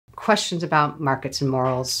questions about markets and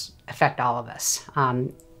morals affect all of us.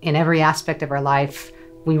 In every aspect of our life,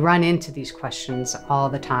 we run into these questions all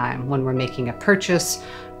the time when we're making a purchase,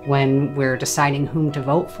 when we're deciding whom to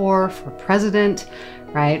vote for president,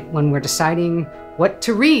 right? When we're deciding what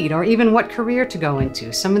to read or even what career to go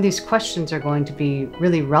into. Some of these questions are going to be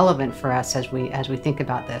really relevant for us as we think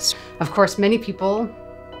about this. Of course, many people,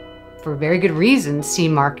 for very good reasons, see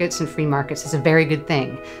markets and free markets as a very good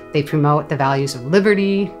thing. They promote the values of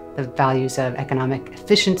liberty, the values of economic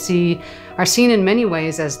efficiency, are seen in many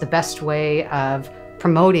ways as the best way of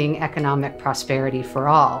promoting economic prosperity for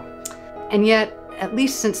all. And yet, at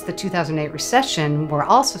least since the 2008 recession, we're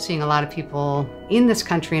also seeing a lot of people in this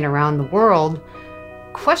country and around the world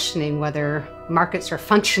questioning whether markets are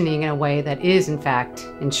functioning in a way that is, in fact,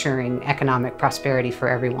 ensuring economic prosperity for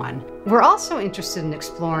everyone. We're also interested in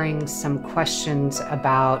exploring some questions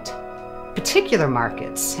about particular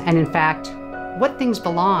markets and, in fact, what things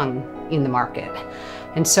belong in the market.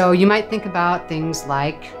 And so you might think about things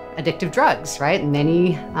like addictive drugs, right?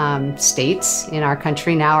 Many states in our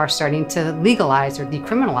country now are starting to legalize or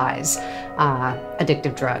decriminalize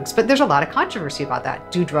addictive drugs. But there's a lot of controversy about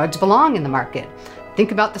that. Do drugs belong in the market?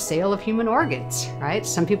 Think about the sale of human organs, right?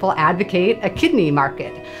 Some people advocate a kidney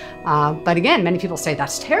market. But again, many people say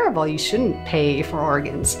that's terrible. You shouldn't pay for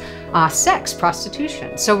organs. Sex,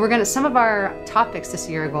 prostitution. So some of our topics this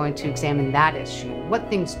year are going to examine that issue. What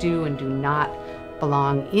things do and do not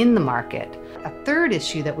belong in the market. A third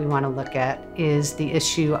issue that we want to look at is the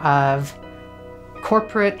issue of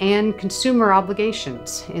corporate and consumer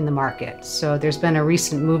obligations in the market. So there's been a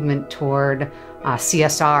recent movement toward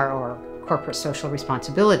CSR, or corporate social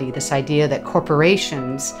responsibility, this idea that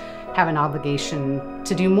corporations have an obligation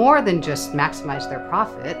to do more than just maximize their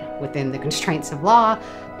profit within the constraints of law,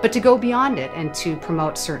 but to go beyond it and to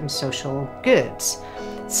promote certain social goods.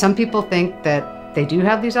 Some people think that they do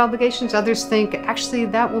have these obligations. Others think actually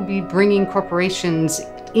that will be bringing corporations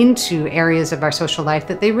into areas of our social life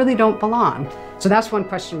that they really don't belong. So that's one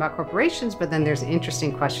question about corporations, but then there's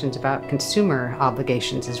interesting questions about consumer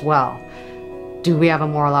obligations as well. Do we have a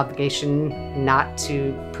moral obligation not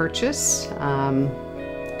to purchase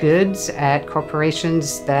goods at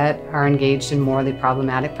corporations that are engaged in morally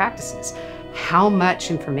problematic practices? How much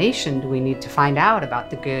information do we need to find out about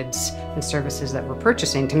the goods and services that we're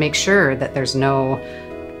purchasing to make sure that there's no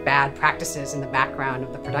bad practices in the background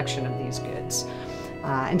of the production of these goods?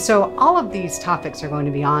 And so all of these topics are going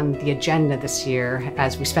to be on the agenda this year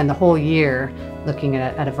as we spend the whole year looking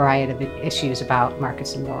at a variety of issues about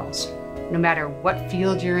markets and morals. No matter what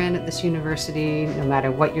field you're in at this university, no matter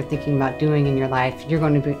what you're thinking about doing in your life, you're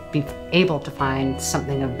going to be able to find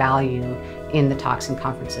something of value in the talks and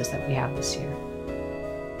conferences that we have this year.